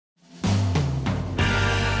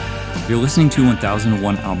You're listening to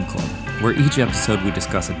 1001 Album Club, where each episode we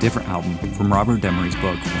discuss a different album from Robert Demery's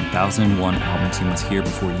book, 1001 Albums You Must Hear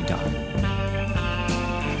Before You Die.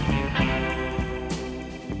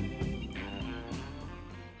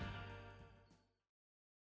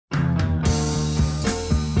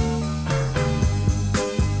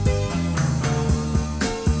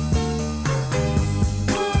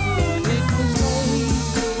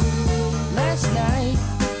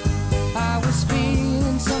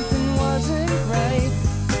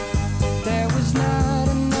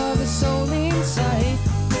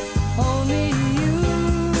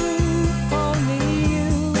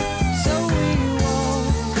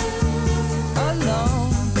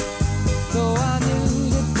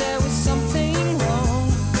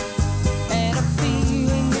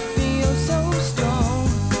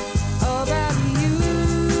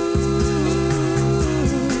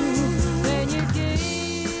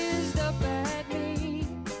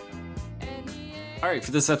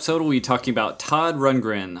 For this episode, we'll be talking about Todd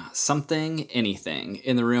Rundgren, Something Anything.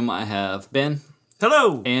 In the room, I have Ben.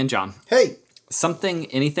 Hello. And John. Hey. Something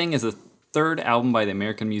Anything is the third album by the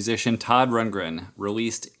American musician Todd Rundgren,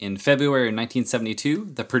 released in February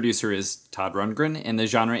 1972. The producer is Todd Rundgren, and the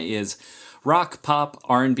genre is rock, pop,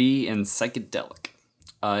 R&B, and psychedelic.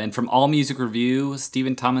 And from All Music Review,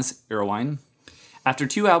 Stephen Thomas Erlewine. After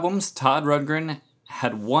 2 albums, Todd Rundgren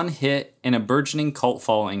had 1 hit and a burgeoning cult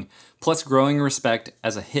following, plus growing respect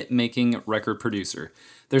as a hit-making record producer.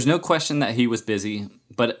 There's no question that he was busy,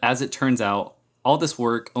 but as it turns out, all this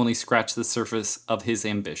work only scratched the surface of his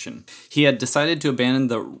ambition. He had decided to abandon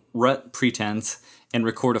the rut pretense and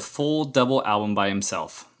record a full double album by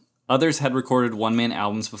himself. Others had recorded one-man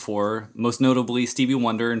albums before, most notably Stevie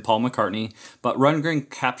Wonder and Paul McCartney, but Rundgren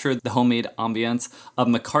captured the homemade ambience of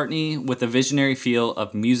McCartney with the visionary feel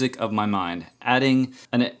of Music of My Mind, adding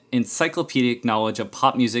an encyclopedic knowledge of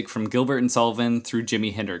pop music from Gilbert and Sullivan through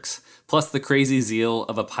Jimi Hendrix, plus the crazy zeal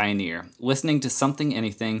of a pioneer. Listening to Something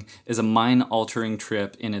Anything is a mind-altering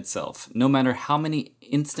trip in itself, no matter how many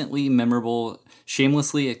instantly memorable,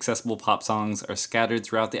 shamelessly accessible pop songs are scattered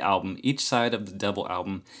throughout the album. Each side of the double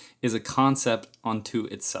album is a concept unto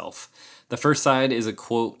itself. The first side is a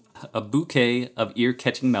quote, a bouquet of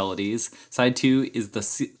ear-catching melodies. Side 2 is the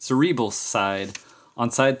cerebral side.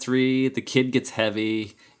 On side 3, the kid gets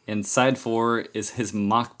heavy. And side 4 is his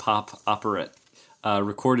mock pop operette,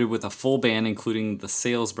 recorded with a full band including the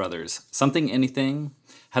Sales Brothers. Something Anything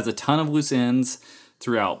has a ton of loose ends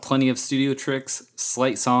throughout, plenty of studio tricks,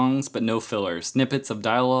 slight songs but no fillers, snippets of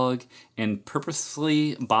dialogue, and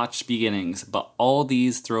purposefully botched beginnings, but all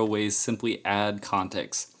these throwaways simply add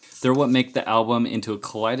context. They're what make the album into a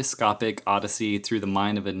kaleidoscopic odyssey through the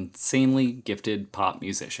mind of an insanely gifted pop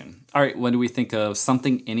musician. Alright, what do we think of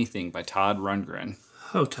Something Anything by Todd Rundgren?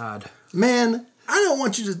 Oh, Todd. Man, I don't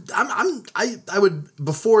want you to... I would,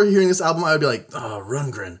 before hearing this album, I would be like, oh,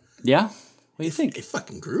 Rundgren. Yeah? What do you think? It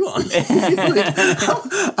fucking grew on me.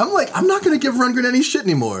 I'm not going to give Rundgren any shit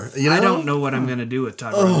anymore. You know? I don't know what I'm going to do with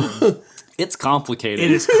Todd Rundgren. It's complicated.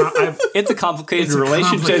 It is. It's a complicated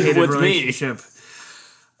relationship with me.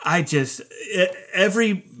 I just...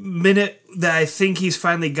 Every minute that I think he's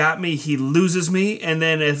finally got me, he loses me. And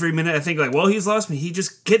then every minute I think, like, well, he's lost me. He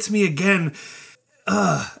just gets me again.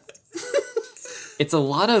 It's a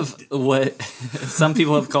lot of what some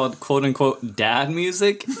people have called quote-unquote dad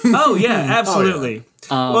music. Oh, yeah, absolutely.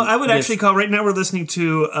 Oh, yeah. Well, I would actually call, right now we're listening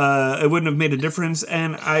to It Wouldn't Have Made a Difference,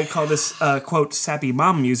 and I call this, quote, sappy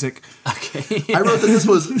mom music. Okay. I wrote that this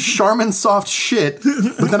was Charmin soft shit,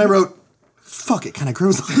 but then I wrote, fuck, it kind of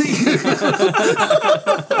grows on me.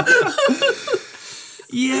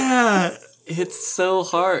 Yeah. It's so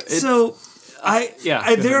hard.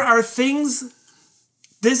 There are things,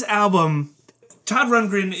 this album... Todd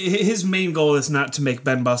Rundgren, his main goal is not to make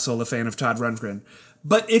Ben Bussell a fan of Todd Rundgren.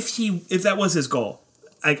 But if that was his goal,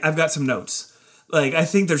 I've got some notes. Like, I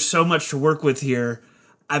think there's so much to work with here.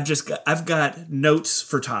 I've got notes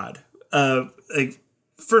for Todd.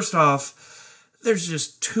 First off, there's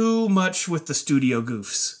just too much with the studio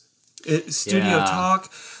goofs. Studio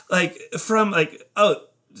talk.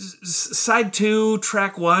 Side 2,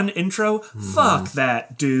 track 1, intro. Fuck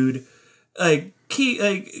that, dude.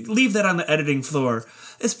 Leave that on the editing floor,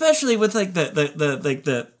 especially with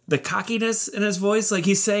the cockiness in his voice. Like,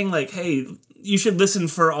 he's saying, like, hey, you should listen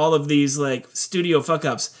for all of these like studio fuck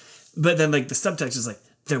ups, but then like the subtext is like,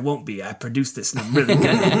 there won't be. I produced this and I'm really good.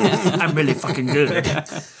 I'm really fucking good.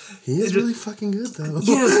 He is really fucking good though.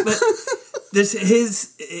 Yes, but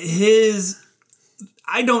his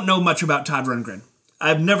I don't know much about Todd Rundgren.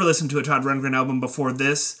 I've never listened to a Todd Rundgren album before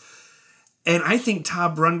this. And I think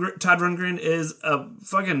Todd Rundgren is a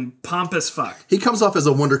fucking pompous fuck. He comes off as a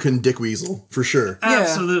wonderkin dick weasel, for sure.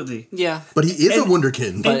 Absolutely. Yeah. But he is a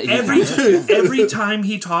wonderkin. But every time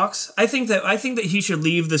he talks, I think that he should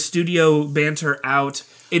leave the studio banter out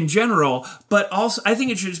in general, but also I think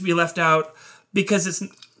it should just be left out because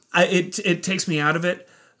it takes me out of it.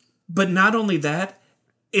 But not only that,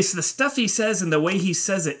 it's the stuff he says and the way he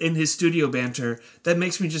says it in his studio banter that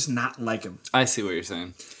makes me just not like him. I see what you're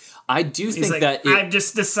saying. I do think like, that... I've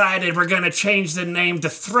just decided we're going to change the name to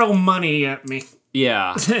throw money at me.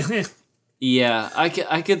 Yeah. Yeah,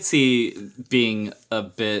 I could see being a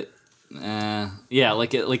bit...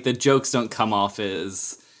 like the jokes don't come off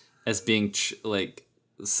as being like...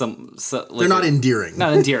 They're not endearing.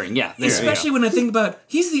 Not endearing, yeah. Especially when I think about,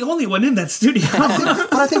 he's the only one in that studio.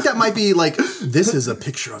 But I think that might be like, this is a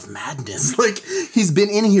picture of madness. Like, he's been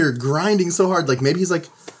in here grinding so hard. Like, maybe he's like...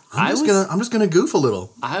 I'm just gonna goof a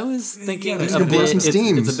little. I was thinking a bit.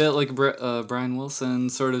 It's a bit like a Brian Wilson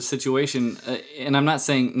sort of situation, and I'm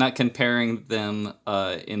not comparing them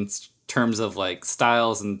in terms of like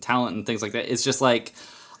styles and talent and things like that. It's just like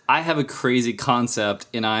I have a crazy concept,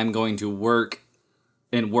 and I'm going to work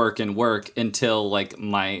until like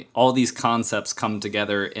all these concepts come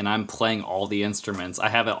together, and I'm playing all the instruments. I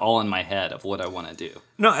have it all in my head of what I want to do.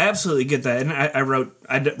 No, I absolutely get that, and I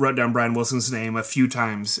wrote down Brian Wilson's name a few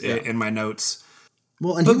times in my notes.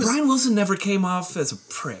 Well, Brian Wilson never came off as a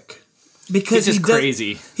prick because he's just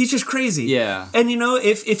crazy. He's just crazy. Yeah, and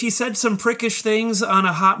if he said some prickish things on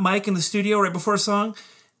a hot mic in the studio right before a song,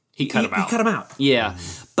 he cut him out. He cut him out. Yeah,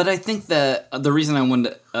 but I think that the reason I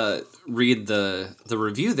wanted to read the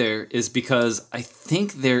review there is because I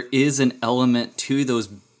think there is an element to those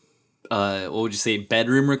what would you say,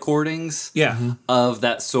 bedroom recordings of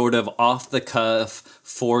that sort of off the cuff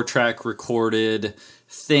 4-track recorded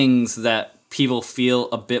things that people feel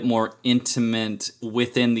a bit more intimate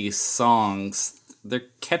within these songs. They're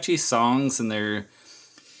catchy songs, and they're,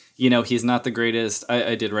 he's not the greatest.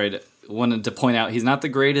 I did write it. Wanted to point out he's not the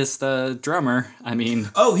greatest drummer. I mean,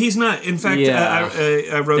 he's not. In fact,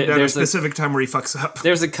 I wrote down a specific time where he fucks up.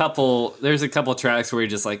 There's a couple tracks where you're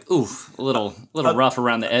just like, oof, a little rough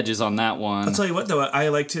around the edges on that one. I'll tell you what, though, I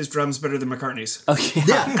liked his drums better than McCartney's. Okay,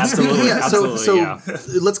 yeah, absolutely. So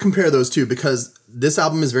let's compare those two, because this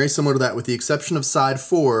album is very similar to that, with the exception of side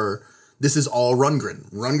 4. This is all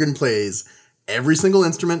Rundgren. Rundgren plays every single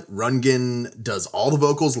instrument. Rundgren does all the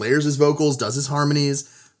vocals, layers his vocals, does his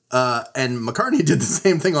harmonies. And McCartney did the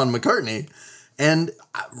same thing on McCartney, and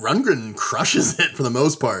Rundgren crushes it for the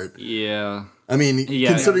most part. Yeah. I mean,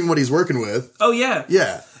 considering what he's working with. Oh, yeah.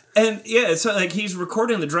 Yeah. And, so, like, he's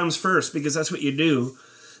recording the drums first, because that's what you do.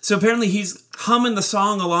 So apparently he's humming the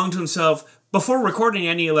song along to himself before recording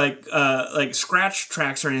any, like scratch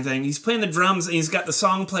tracks or anything. He's playing the drums, and he's got the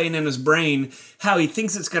song playing in his brain, how he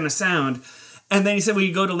thinks it's going to sound. And then he said when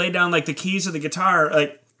you go to lay down, like, the keys of the guitar,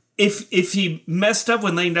 like, If he messed up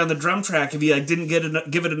when laying down the drum track, if he like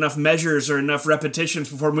give it enough measures or enough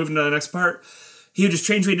repetitions before moving to the next part, he would just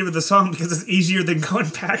change what he did with the song, because it's easier than going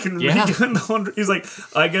back and redoing the whole. He's like,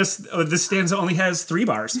 I guess this stanza only has 3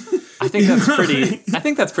 bars. I think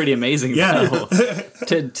that's pretty amazing. Though,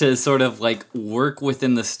 to sort of like work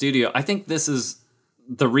within the studio. I think this is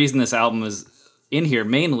the reason this album is in here.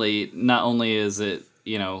 Mainly, not only is it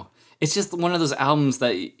it's just one of those albums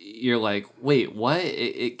that you're like, wait, what?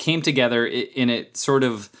 It came together, and it sort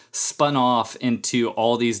of spun off into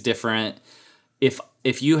all these different.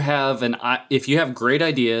 If you have great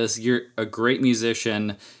ideas, you're a great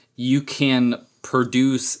musician, you can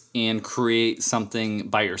produce and create something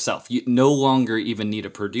by yourself. You no longer even need a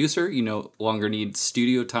producer. You no longer need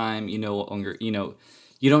studio time. You no longer, you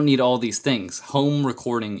don't need all these things. Home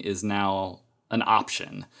recording is now an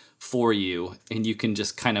option for you, and you can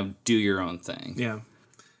just kind of do your own thing. Yeah.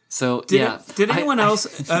 So, Did anyone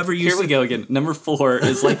else ever use... Here we go again. Number 4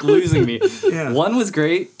 is like losing me. Yeah. 1 was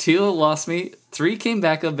great. 2 lost me. 3 came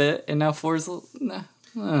back a bit, and now 4 is...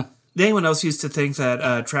 Did anyone else used to think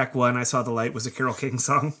that track 1, I Saw the Light, was a Carole King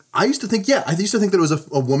song? I used to think that it was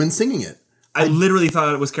a woman singing it. I literally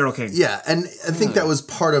thought it was Carole King. Yeah, and I think that was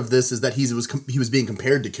part of this, is that he was being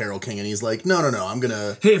compared to Carole King, and he's like, no, I'm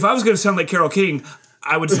gonna... Hey, if I was gonna sound like Carole King,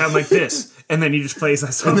 I would sound like this. And then he just plays I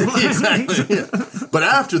Saw the Light. Exactly. Yeah. But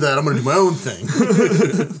after that, I'm gonna do my own thing.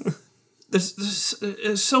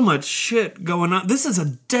 There's so much shit going on. This is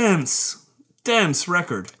a dense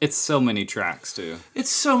record. It's so many tracks, too. It's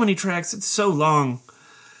so many tracks. It's so long.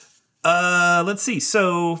 Let's see.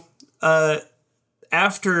 So,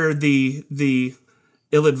 after the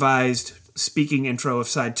ill-advised speaking intro of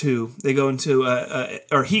side 2, they go into,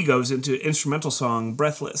 or he goes into instrumental song,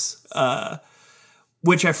 Breathless,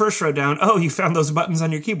 which I first wrote down, oh, you found those buttons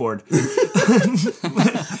on your keyboard.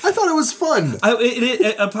 I thought it was fun.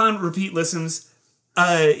 Upon repeat listens,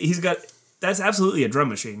 that's absolutely a drum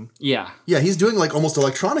machine. Yeah. Yeah, he's doing like almost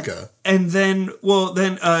electronica. And then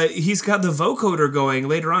he's got the vocoder going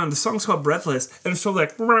later on. The song's called Breathless, and it's sort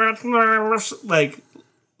of like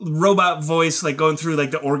robot voice like going through like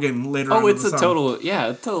the organ later on. Oh, it's a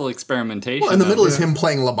total experimentation. Well, in the middle is him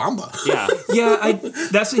playing La Bamba. Yeah.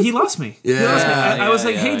 He lost me. Yeah. He lost me. I was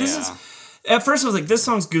like, hey, this is... At first I was like, this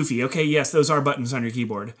song's goofy. Okay, yes, those are buttons on your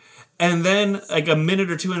keyboard. And then like a minute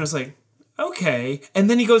or two in, I was like, okay. And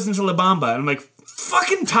then he goes into La Bamba, and I'm like,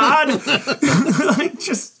 fucking Todd! Like,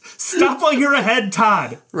 just stop while you're ahead,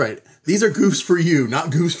 Todd. Right. These are goofs for you, not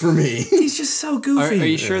goofs for me. He's just so goofy. Are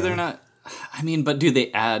you sure they're not... I mean, but do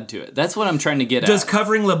they add to it? That's what I'm trying to get at. Does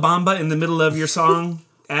covering La Bamba in the middle of your song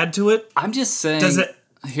add to it? I'm just saying... Does it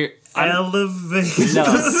elevate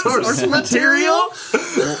the source material?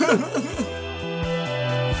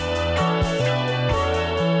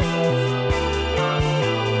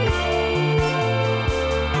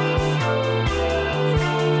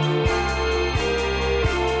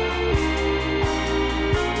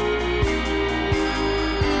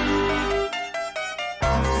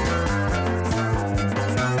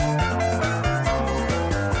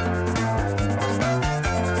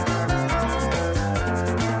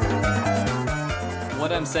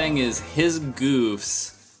 What I'm saying is his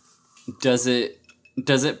goofs, does it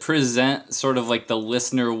present sort of like the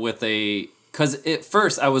listener with a... Because at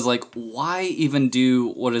first I was like, why even do,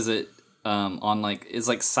 what is it, on like, is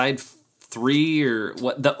like side 3 or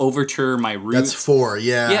what, the overture, My Roots? That's 4,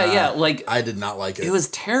 yeah. Yeah, like... I did not like it. It was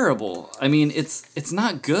terrible. I mean, it's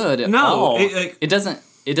not good at No, all. It doesn't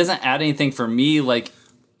add anything for me, like,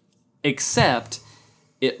 except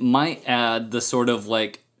it might add the sort of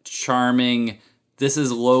like charming... This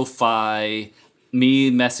is lo-fi,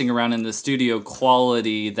 me messing around in the studio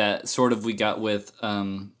quality that sort of we got with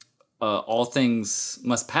All Things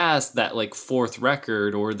Must Pass, that like 4th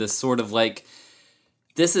record, or this sort of like,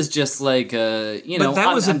 this is just like, But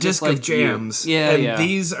that was a disc of jams. Yeah, and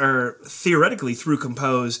these are theoretically through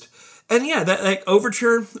composed. And yeah, that like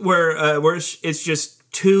overture where it's just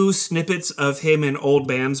 2 snippets of him in old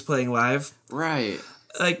bands playing live. Right.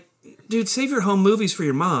 Like, dude, save your home movies for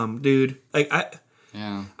your mom, dude. Like,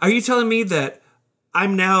 Yeah. Are you telling me that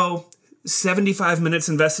I'm now 75 minutes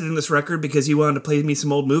invested in this record because you wanted to play me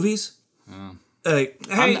some old movies? Hey,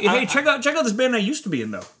 check out this band I used to be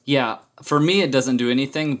in, though. Yeah, for me it doesn't do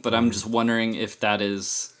anything, but I'm just wondering if that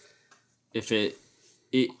is, if to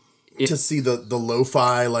see the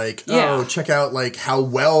lo-fi, like, oh, check out like how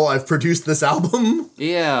well I've produced this album.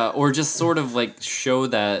 Yeah, or just sort of like show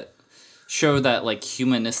that like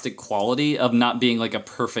humanistic quality of not being like a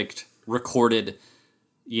perfect recorded,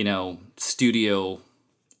 studio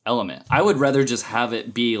element. I would rather just have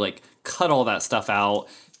it be like, cut all that stuff out,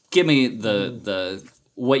 give me the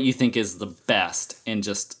what you think is the best, and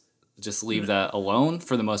just leave that alone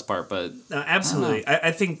for the most part. But absolutely,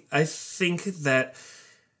 I think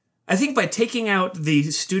by taking out the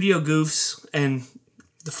studio goofs and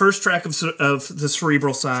the first track of the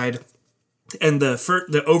cerebral side and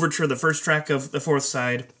the overture, the first track of the 4th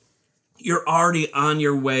side, you're already on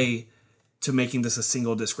your way to making this a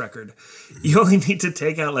single disc record. You only need to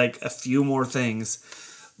take out like a few more things.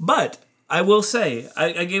 But I will say,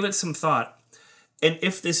 I gave it some thought. And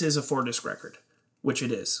if this is a 4-disc record, which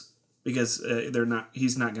it is, because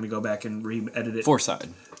he's not going to go back and re-edit it. 4-side.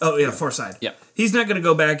 Oh yeah, 4-side. Yeah. He's not going to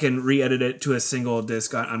go back and re-edit it to a single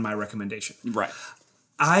disc on my recommendation. Right.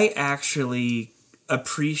 I actually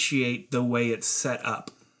appreciate the way it's set up,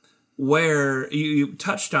 where you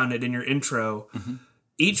touched on it in your intro. Mm-hmm.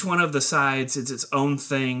 Each one of the sides is its own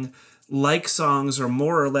thing. Like songs are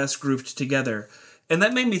more or less grouped together. And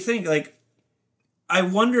that made me think, like, I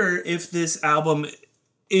wonder if this album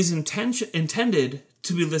is intended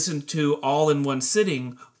to be listened to all in one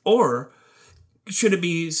sitting, or should it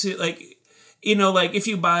be like, like if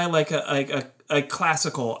you buy like a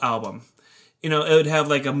classical album, it would have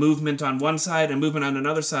like a movement on one side and movement on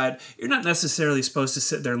another side. You're not necessarily supposed to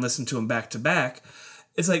sit there and listen to them back to back.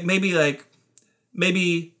 It's like maybe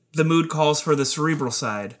the mood calls for the cerebral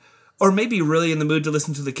side, or maybe you're really in the mood to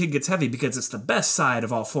listen to The Kid Gets Heavy because it's the best side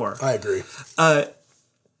of all 4. I agree.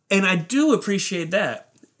 And I do appreciate that.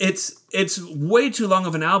 It's way too long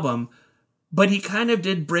of an album, but he kind of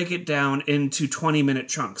did break it down into 20-minute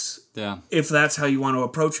chunks. Yeah. If that's how you want to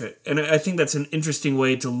approach it. And I think that's an interesting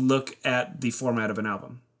way to look at the format of an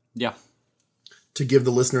album. Yeah. To give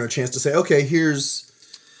the listener a chance to say, okay, here's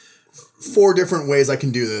 4 different ways I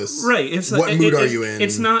can do this. Right. What mood are you in?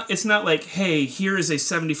 It's not like, hey, here is a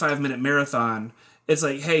 75-minute marathon. It's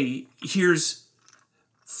like, hey, here's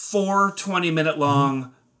 4 20-minute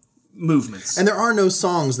long movements. And there are no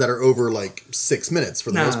songs that are over like 6 minutes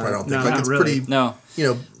for the most part, I don't think. Like it's really.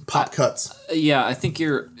 pretty pop cuts. Yeah, I think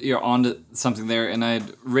you're onto something there, and I'd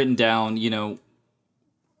written down,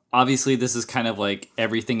 obviously this is kind of like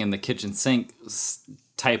everything in the kitchen sink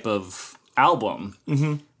type of album.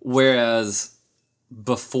 Mm-hmm. Whereas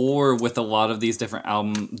before, with a lot of these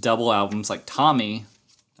different double albums like Tommy,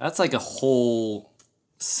 that's like a whole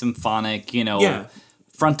symphonic,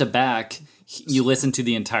 front to back. You listen to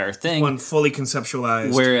the entire thing. One fully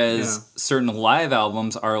conceptualized. Whereas certain live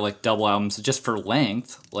albums are like double albums just for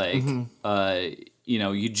length. Like,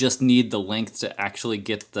 you just need the length to actually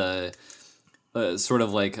get the sort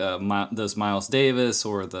of like those Miles Davis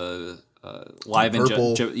or the live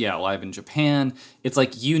in Japan. It's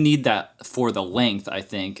like you need that for the length, I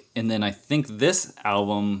think. And then I think this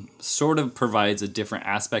album sort of provides a different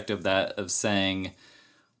aspect of that, of saying,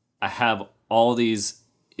 I have all these.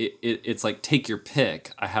 It's like, take your pick.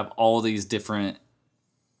 I have all these different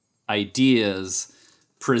ideas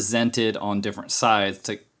presented on different sides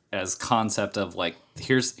as concept of like,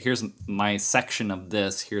 here's my section of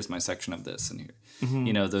this, here's my section of this, and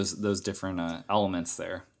here, those different elements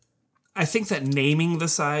there. I think that naming the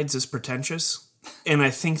sides is pretentious, and I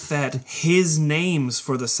think that his names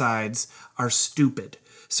for the sides are stupid.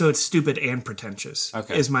 So it's stupid and pretentious,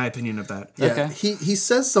 is my opinion of that. Yeah, okay. He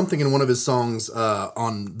says something in one of his songs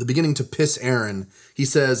on the beginning to Piss Aaron. He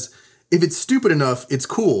says, if it's stupid enough, it's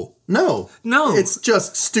cool. No. It's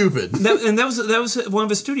just stupid. That was one of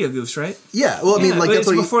his studio goofs, right? Yeah, well, I mean, like that's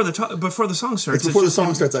it's before the song starts. It's before the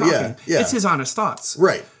song starts out, yeah. It's his honest thoughts.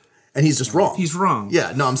 Right. And he's just wrong. He's wrong.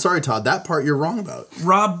 Yeah, no, I'm sorry, Todd. That part you're wrong about.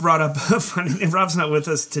 Rob brought up a funny, and Rob's not with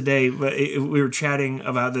us today, but we were chatting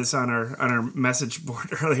about this on our message board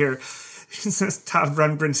earlier. He says Todd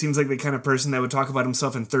Rundgren seems like the kind of person that would talk about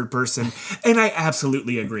himself in third person, and I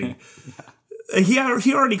absolutely agree. He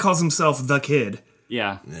already calls himself the Kid.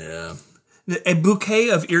 Yeah. Yeah. A bouquet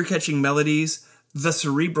of ear-catching melodies, the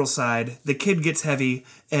cerebral side, the kid gets heavy,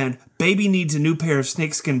 and baby needs a new pair of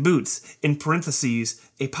snakeskin boots, in parentheses,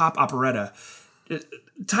 a pop operetta.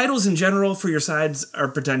 Titles in general for your sides are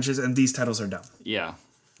pretentious, and these titles are dumb. Yeah.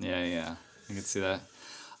 I can see that.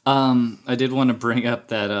 I did want to bring up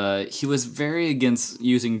that he was very against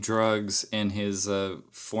using drugs in his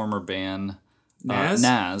former band, Nas?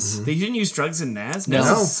 Mm-hmm. They didn't use drugs in Nas? No. Nas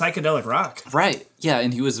is psychedelic rock. Right. Yeah,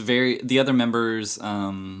 and he was the other members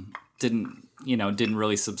didn't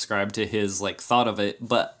really subscribe to his like thought of it,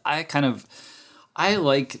 but I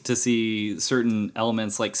like to see certain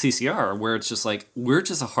elements like CCR where it's just like, we're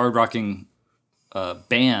just a hard rocking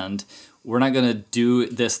band. We're not going to do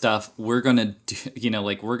this stuff. We're going to do,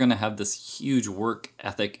 we're going to have this huge work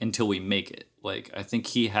ethic until we make it. Like, I think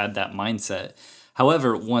he had that mindset.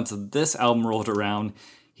 However, once this album rolled around,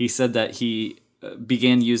 he said that he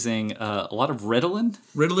began using a lot of Ritalin.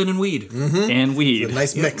 Ritalin and weed. Mm-hmm. And weed. It's a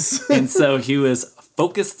nice mix. And so he was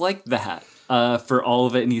focused like that for all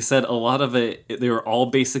of it. And he said a lot of it, they were all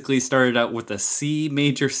basically started out with a C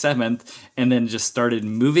major 7th and then just started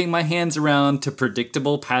moving my hands around to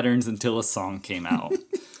predictable patterns until a song came out.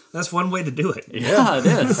 That's one way to do it. Yeah, it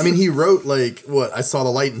is. I mean, he wrote I saw the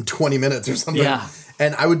light in 20 minutes or something. Yeah.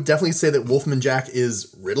 And I would definitely say that Wolfman Jack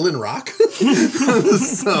is Ritalin rock.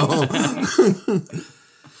 So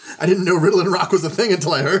I didn't know Ritalin rock was a thing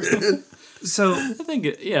until I heard it. So I think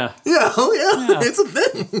yeah. Yeah, it's a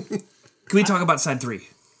thing. Can we talk about side 3?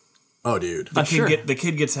 Oh, dude. The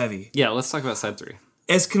kid gets heavy. Yeah, let's talk about side 3.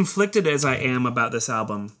 As conflicted as I am about this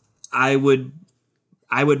album, I would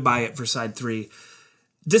buy it for side 3.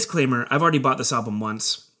 Disclaimer, I've already bought this album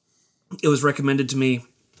once. It was recommended to me.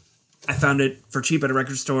 I found it for cheap at a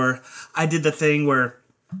record store. I did the thing where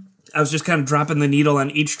I was just kind of dropping the needle on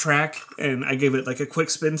each track, and I gave it like a quick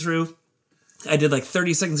spin through. I did like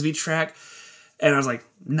 30 seconds of each track, and I was like,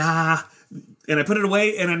 nah. And I put it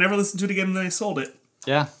away, and I never listened to it again, and then I sold it.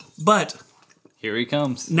 Yeah. But here he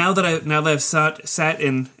comes. Now that I've sat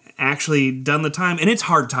and actually done the time, and it's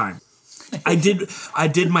hard time. I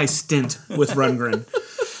did my stint with Rundgren.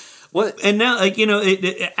 What? And now,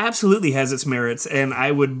 it absolutely has its merits, and I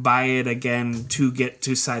would buy it again to get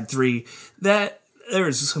to side 3. That there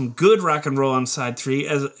is some good rock and roll on side 3,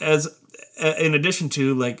 as in addition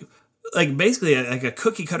to like basically a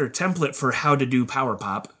cookie cutter template for how to do power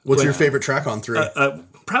pop. What's your favorite track on 3?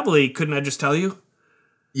 Probably Couldn't I Just Tell You?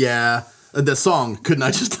 Yeah, the song Couldn't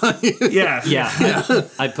I Just Tell You? Yeah.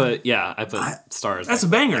 I put stars. That's a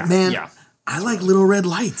banger, man. Yeah. I like Little Red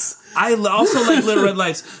Lights. I also like Little Red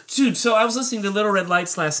Lights. Dude, so I was listening to Little Red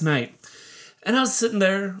Lights last night, and I was sitting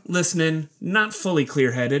there listening, not fully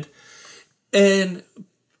clear-headed, And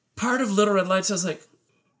part of Little Red Lights, I was like,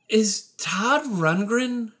 is Todd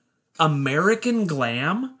Rundgren American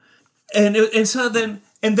glam? And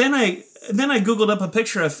then I Googled up a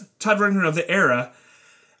picture of Todd Rundgren of the era,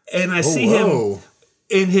 and I see him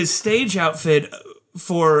in his stage outfit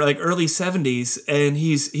for like early 70s, and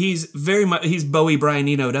he's very much Bowie Brian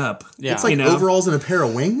Eno'd up. Yeah. It's like overalls and a pair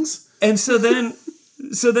of wings. And so then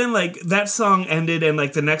like that song ended, and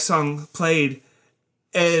like the next song played,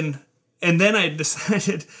 and then I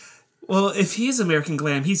decided, well, if he's American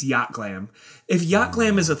glam, he's yacht glam. If yacht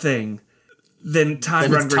glam is a thing, then Todd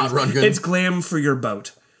Rundgren. It's glam for your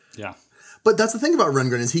boat. Yeah. But that's the thing about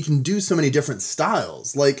Rundgren is he can do so many different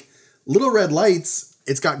styles. Like Little Red Lights,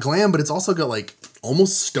 it's got glam, but it's also got like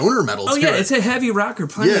almost stoner metal. Oh yeah, it's a heavy rocker,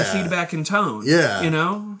 plenty of feedback and tone. Yeah, you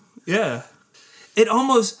know, yeah. It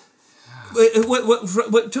almost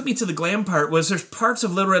what took me to the glam part was there's parts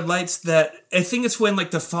of Little Red Lights that I think it's when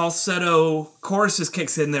like the falsetto choruses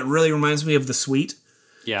kicks in that really reminds me of The Sweet.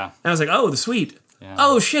 Yeah, and I was like, oh, The Sweet. Yeah.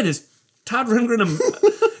 Oh shit, is Todd Rundgren a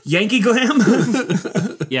Yankee glam?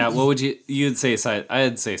 Yeah, what would you'd say side?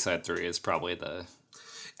 I'd say side 3 is probably the.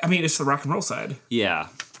 I mean, it's the rock and roll side. Yeah.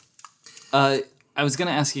 I was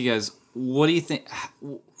gonna ask you guys, what do you think?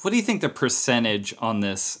 What do you think the percentage on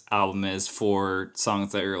this album is for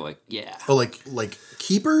songs that are like, yeah? Oh, like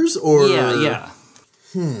keepers or yeah.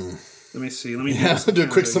 Let me see. Let me do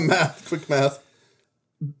quick math.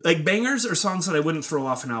 Like bangers or songs that I wouldn't throw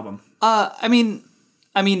off an album. I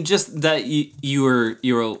mean, just that you were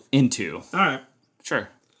into. All right. Sure.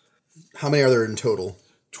 How many are there in total?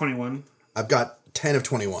 21. I've got 10 of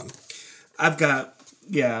 21. I've got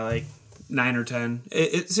like 9 or 10.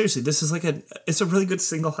 Seriously, this is it's a really good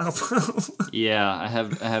single album. Yeah, I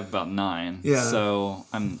have about 9. Yeah. So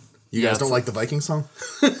You guys don't like the Viking song?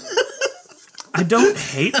 I don't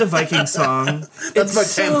hate the Viking song. That's my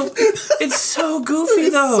 10th. It's so goofy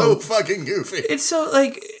though. So fucking goofy. It's so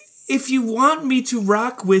like if you want me to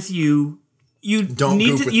rock with you, you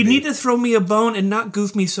need to throw me a bone and not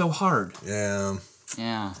goof me so hard. Yeah.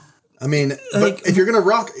 Yeah. I mean, but if you're gonna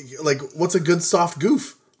rock, like, what's a good soft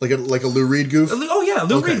goof? Like a Lou Reed goof? Oh yeah,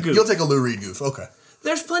 Lou Reed goof. You'll take a Lou Reed goof. Okay.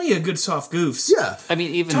 There's plenty of good soft goofs. Yeah. I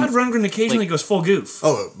mean, even Todd Rundgren occasionally goes full goof.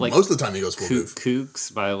 Oh, like, most of the time he goes full goof.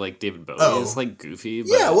 Kooks by like David Bowie is like goofy. But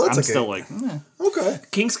yeah, well, I'm still like, okay.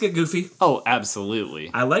 Kinks get goofy. Oh, absolutely.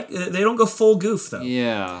 I like. They don't go full goof though.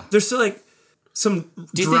 Yeah. There's still like some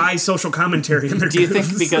dry social commentary in their. Do you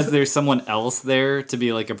think because there's someone else there to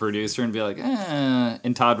be like a producer and be like,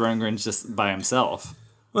 and Todd Rundgren's just by himself?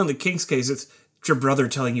 Well, in the Kinks case, it's your brother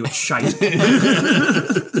telling you it's shite.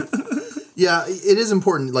 Yeah, it is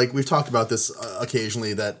important. Like, we've talked about this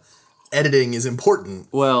occasionally, that editing is important.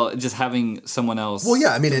 Well, just having someone else. Well,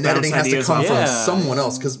 yeah, I mean, and editing has to come from someone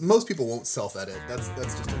else, because most people won't self-edit. That's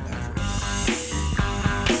just a natural.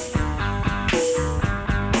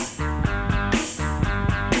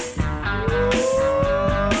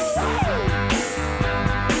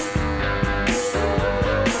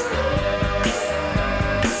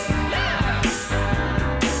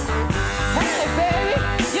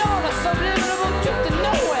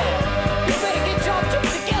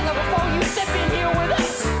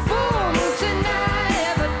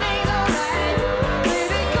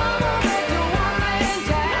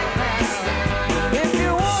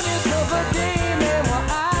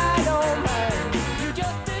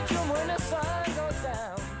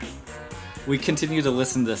 We continue to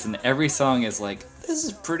listen to this, and every song is like, this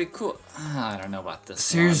is pretty cool. I don't know about this.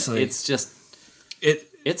 Seriously. One. It's just,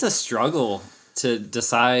 it's a struggle to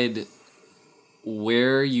decide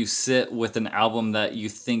where you sit with an album that you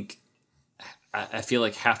think, I feel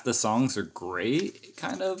like half the songs are great,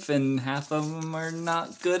 kind of, and half of them are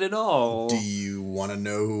not good at all. Do you want to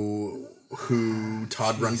know who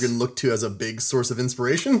Todd Rundgren looked to as a big source of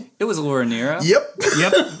inspiration? It was Laura Nyro. Yep,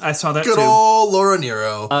 I saw that Good too. Good old Laura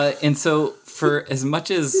Nyro. And so, for as much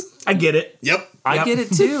as... I get it. Yep. I get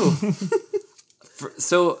it too.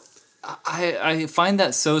 So, I find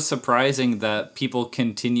that so surprising that people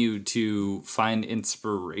continue to find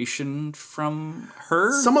inspiration from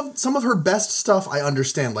her. Some of her best stuff I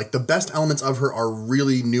understand. Like, the best elements of her are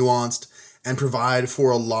really nuanced and provide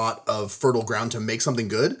for a lot of fertile ground to make something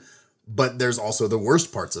good. But there's also the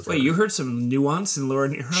worst parts of her. Wait, you heard some nuance in Laura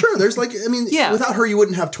Nyro? Sure, there's without her you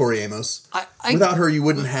wouldn't have Tori Amos. Without her you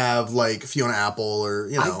wouldn't have like Fiona Apple or,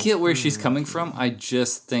 you know. I get where she's coming from. I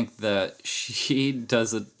just think that she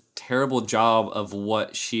does a terrible job of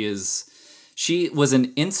what she is. She was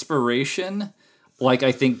an inspiration, like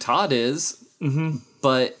I think Todd is,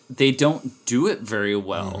 but they don't do it very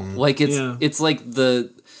well. Mm-hmm. Like it's like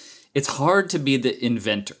it's hard to be the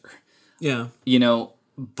inventor. Yeah. You know,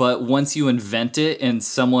 But once you invent it and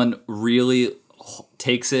someone really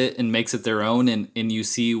takes it and makes it their own and you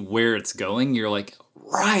see where it's going, you're like,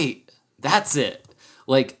 right, that's it.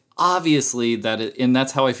 Like, obviously, and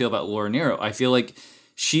that's how I feel about Laura Nyro. I feel like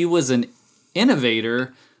she was an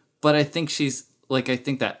innovator, but I think I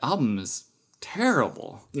think that album is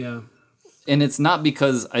terrible. Yeah. And it's not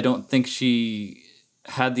because I don't think she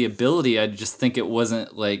had the ability. I just think it wasn't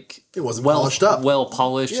polished up, well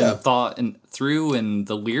polished and thought and through, and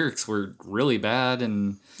the lyrics were really bad.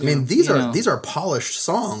 And I mean, these are polished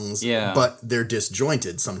songs, but they're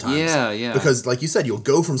disjointed sometimes. Yeah. Because, like you said, you'll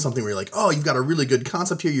go from something where you're like, oh, you've got a really good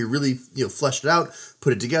concept here. You really fleshed it out,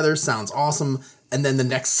 put it together, sounds awesome, and then the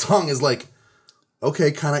next song is like,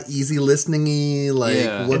 okay, kind of easy listening-y,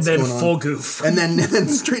 what's going on? And then full goof. And then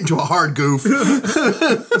straight into a hard goof.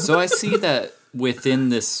 So I see that within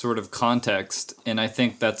this sort of context, and I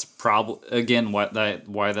think that's probably, again,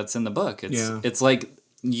 why that's in the book. It's like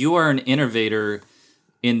you are an innovator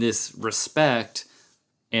in this respect,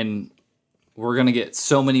 and we're going to get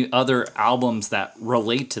so many other albums that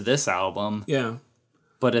relate to this album. Yeah.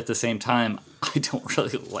 But at the same time, I don't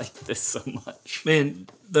really like this so much. Man,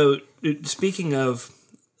 though, speaking of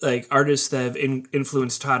like artists that have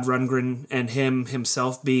influenced Todd Rundgren and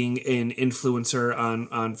himself being an influencer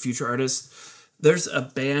on future artists, there's a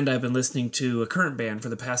band I've been listening to, a current band for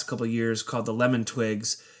the past couple of years called the Lemon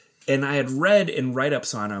Twigs, and I had read in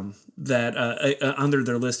write-ups on them that under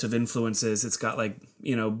their list of influences, it's got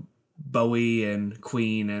Bowie and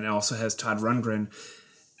Queen, and it also has Todd Rundgren,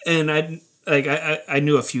 and I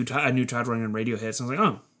knew I knew Todd Rundgren radio hits, and I was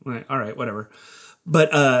like, oh, all right, whatever.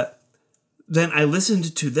 But then I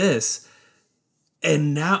listened to this,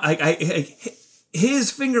 and now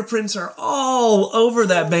his fingerprints are all over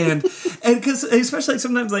that band, and because especially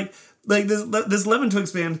sometimes like this Lemon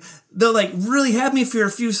Twigs band, they'll really have me for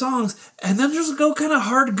a few songs, and then just go kind of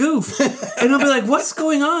hard goof, and I'll be like, what's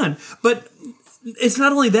going on? But it's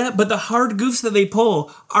not only that, but the hard goofs that they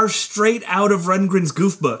pull are straight out of Rundgren's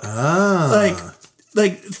goof book.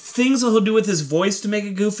 Like things that he'll do with his voice to make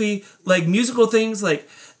it goofy, like musical things, like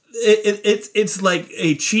it's like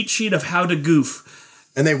a cheat sheet of how to goof.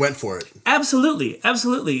 And they went for it. Absolutely.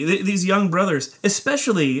 These young brothers,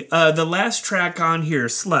 especially the last track on here,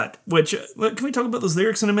 Slut, which, can we talk about those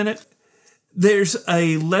lyrics in a minute? There's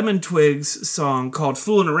a Lemon Twigs song called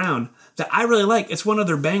Foolin' Around that I really like. It's one of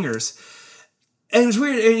their bangers. And it's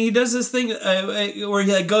weird, and he does this thing where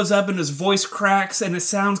he goes up and his voice cracks, and it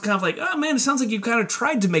sounds kind of like, oh man, it sounds like you kind of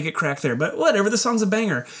tried to make it crack there, but whatever, the song's a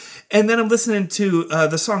banger. And then I'm listening to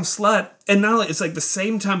the song Slut, and now it's like the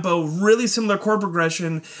same tempo, really similar chord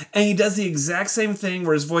progression, and he does the exact same thing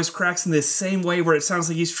where his voice cracks in this same way where it sounds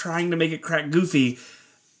like he's trying to make it crack goofy.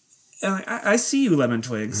 And I see you, Lemon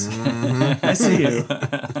Twigs. Mm-hmm. I see you.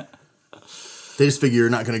 They just figure you're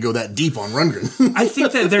not going to go that deep on Rundgren. I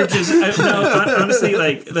think that they're just honestly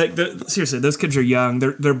seriously, those kids are young.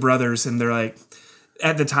 They're brothers, and they're like,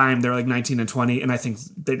 at the time they're like 19 and 20, and I think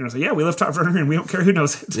they're just like, yeah, we love Todd Rundgren. We don't care who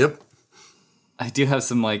knows it. Yep. I do have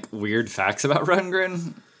some weird facts about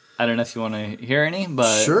Rundgren. I don't know if you want to hear any,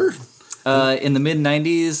 but sure. In the mid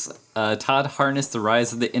 90s, Todd harnessed the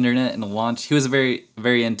rise of the internet and launched. He was very,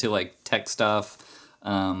 very into tech stuff,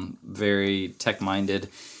 very tech minded.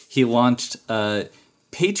 He launched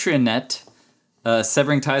Patreon.net,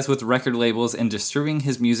 severing ties with record labels and distributing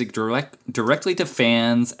his music directly to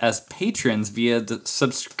fans as patrons via the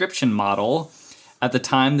subscription model. At the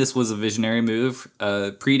time, this was a visionary move,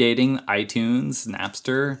 predating iTunes,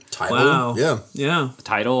 Napster, Tidal, yeah,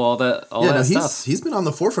 Tidal, all that stuff. He's been on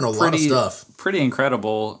the forefront of a lot of stuff. Pretty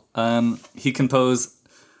incredible. He composed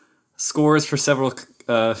scores for several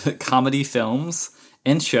comedy films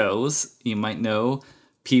and shows. You might know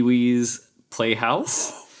Pee-wee's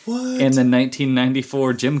Playhouse. What? And the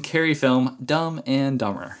 1994 Jim Carrey film Dumb and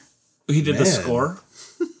Dumber. He did the score?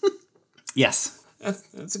 Yes.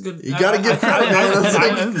 That's a good... You gotta give credit,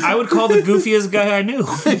 man. I would call the goofiest guy I knew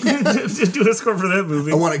to do a score for that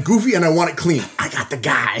movie. I want it goofy and I want it clean. I got the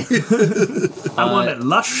guy. I want it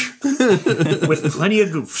lush with plenty of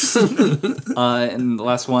goofs. And the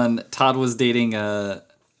last one, Todd was dating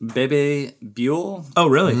Bebe Buell. Oh,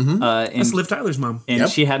 really? Mm-hmm. That's Liv Tyler's mom. And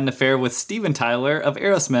she had an affair with Steven Tyler of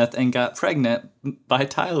Aerosmith and got pregnant by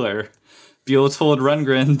Tyler. Buell told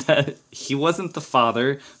Rundgren that he wasn't the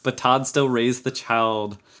father, but Todd still raised the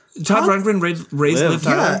child. Todd Rundgren raised Liv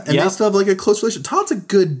Tyler? Yeah, and they still have a close relationship. Todd's a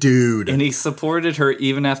good dude. And he supported her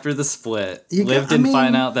even after the split. Liv didn't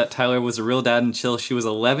find out that Tyler was a real dad until she was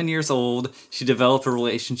 11 years old. She developed a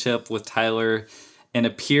relationship with Tyler and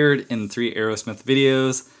appeared in 3 Aerosmith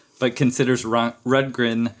videos, but considers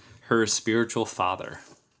Rundgren her spiritual father.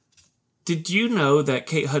 Did you know that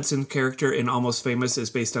Kate Hudson's character in Almost Famous is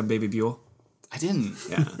based on Baby Buell? I didn't.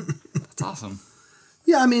 Yeah. That's awesome.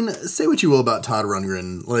 Yeah, I mean, say what you will about Todd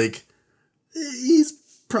Rundgren. Like, he's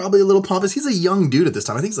probably a little pompous. He's a young dude at this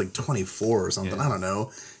time. I think he's like 24 or something. Yeah. I don't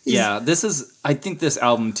know. I think this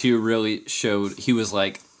album too really showed he was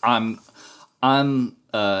like, I'm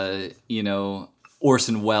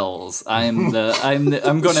Orson Welles. I'm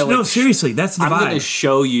gonna no, seriously, that's the vibe. I'm gonna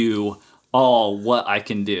show you all what I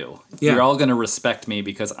can do. Yeah. You're all gonna respect me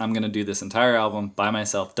because I'm gonna do this entire album by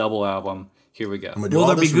myself, double album. Here we go. Will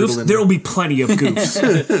there be goofs? There will be plenty of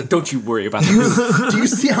goofs. Don't you worry about the goofs. Do you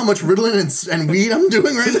see how much Ritalin and weed I'm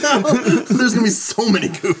doing right now? There's gonna be so many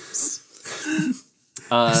goofs.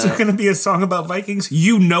 Is there gonna be a song about Vikings?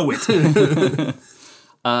 You know it.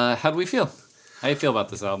 How do we feel? How do you feel about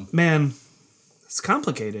this album? Man, it's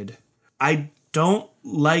complicated. I don't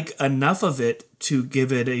like enough of it to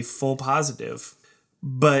give it a full positive,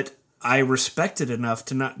 but I respect it enough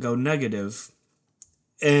to not go negative.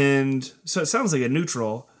 And so it sounds like a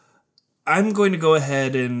neutral. I'm going to go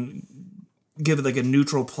ahead and give it like a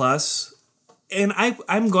neutral plus. And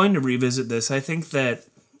I'm going to revisit this. I think that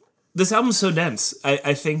this album's so dense.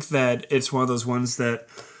 I think that it's one of those ones that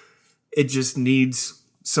it just needs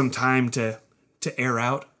some time to air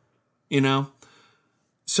out, you know?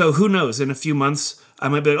 So who knows? In a few months, I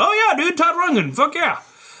might be like, oh yeah, dude, Todd Rundgren, fuck yeah.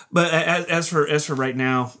 But as for right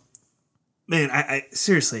now, man, I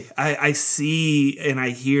seriously, I see and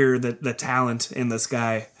I hear the talent in this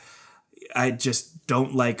guy. I just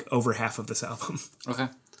don't like over half of this album. Okay.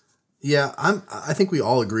 Yeah, I think we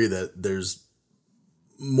all agree that there's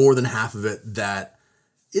more than half of it that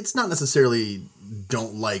it's not necessarily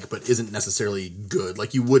don't like, but isn't necessarily good.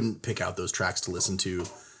 Like, you wouldn't pick out those tracks to listen to.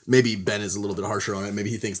 Maybe Ben is a little bit harsher on it. Maybe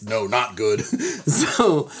he thinks, no, not good.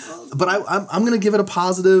 So, but I'm going to give it a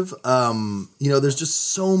positive. There's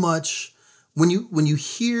just so much. When you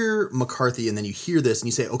hear McCarthy and then you hear this and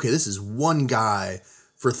you say, okay, this is one guy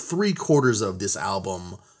for 3/4 of this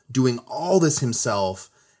album doing all this himself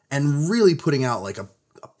and really putting out like a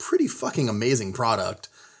pretty fucking amazing product.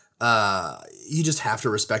 You just have to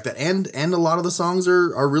respect that. And a lot of the songs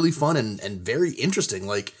are really fun and very interesting.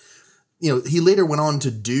 Like, he later went on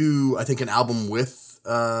to do, I think, an album with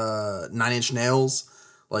 9 Inch Nails,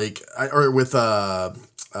 or with the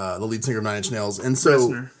lead singer of 9 Inch Nails. And so,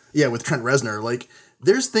 Reznor. Yeah, with Trent Reznor. Like,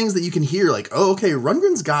 there's things that you can hear, like, oh, okay,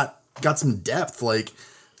 Rundgren's got some depth. Like,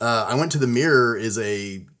 I Went to the Mirror is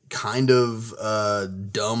a kind of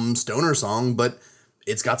dumb stoner song, but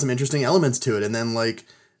it's got some interesting elements to it. And then, like,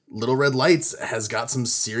 Little Red Lights has got some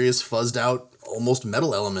serious fuzzed out, almost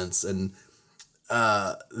metal elements. And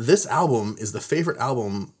this album is the favorite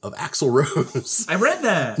album of Axl Rose. I read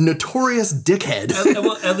that. Notorious dickhead.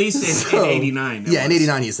 Well, at least in 89. Yeah, in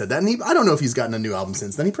 89 he said that. And I don't know if he's gotten a new album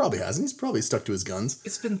since then. He probably hasn't. He's probably stuck to his guns.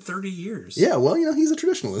 It's been 30 years. Yeah, well, he's a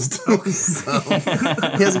traditionalist.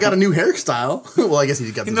 So, he hasn't got a new hairstyle. Well, I guess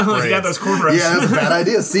he got those braids. He got those cornrows. Yeah, that's a bad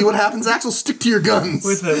idea. See what happens, Axl? Stick to your guns.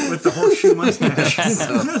 With the horseshoe mustache.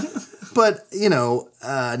 But,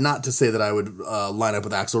 not to say that I would line up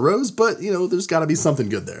with Axl Rose, but, there's got to be something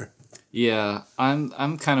good there. Yeah,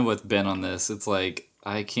 I'm kind of with Ben on this. It's like,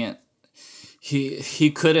 I can't...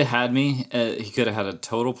 He could have had me. He could have had a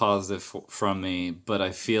total positive from me, but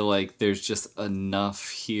I feel like there's just enough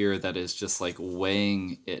here that is just like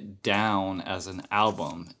weighing it down as an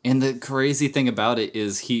album. And the crazy thing about it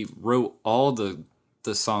is he wrote all the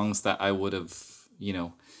songs that I would have,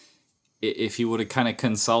 if he would have kind of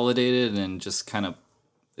consolidated and just kind of,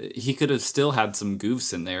 he could have still had some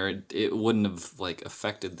goofs in there. It wouldn't have like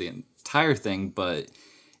affected the entire thing, but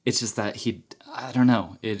it's just that I don't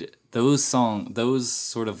know. Those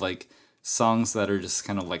sort of like songs that are just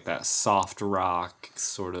kind of like that soft rock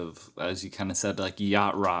sort of, as you kind of said, like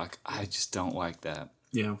yacht rock. I just don't like that.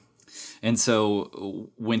 Yeah. And so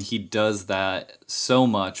when he does that so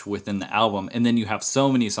much within the album, and then you have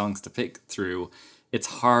so many songs to pick through, it's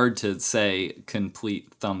hard to say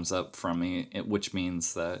complete thumbs up from me, which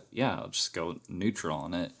means that, yeah, I'll just go neutral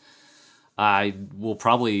on it. I will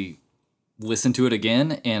probably listen to it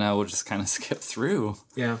again, and I will just kind of skip through.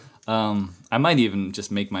 Yeah. I might even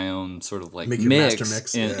just make my own sort of like make your master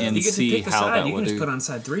mix and see how that would. You can just put on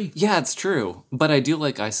side 3. Yeah, it's true. But I do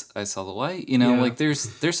like I Saw the Light. Like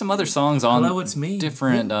there's some other songs on Hello, It's Me.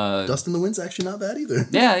 Different. Dust in the Wind's actually not bad either.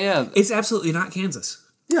 Yeah. It's absolutely not Kansas.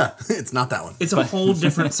 Yeah, it's not that one. It's a whole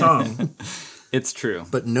different song. It's true.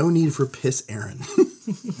 But no need for Piss Aaron.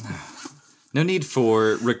 No need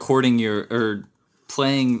for recording or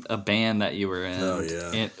playing a band that you were in. Oh,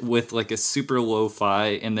 yeah. And with like a super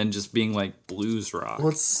lo-fi and then just being like blues rock.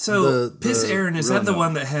 So Piss Aaron, is that the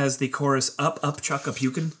one that has the chorus up, chuck, up,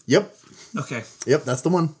 you can? Yep. Okay. Yep, that's the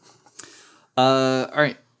one. All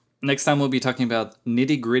right. Next time we'll be talking about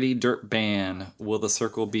Nitty Gritty Dirt Band. Will the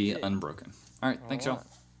circle be unbroken? All right. Thanks, y'all. 1,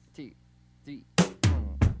 2, 3.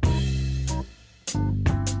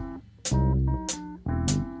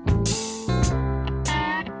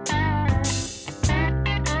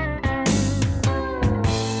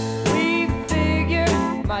 We figure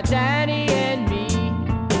my daddy and me,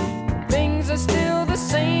 things are still the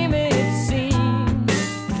same it seems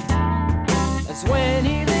as when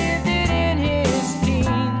he lived it in his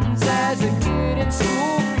teens. As a kid in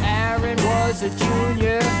school, Aaron was a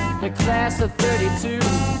junior, the class of 32.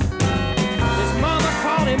 His mama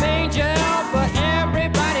called him Angel, but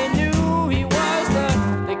everybody knew he was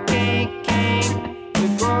the king, the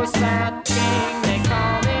gross out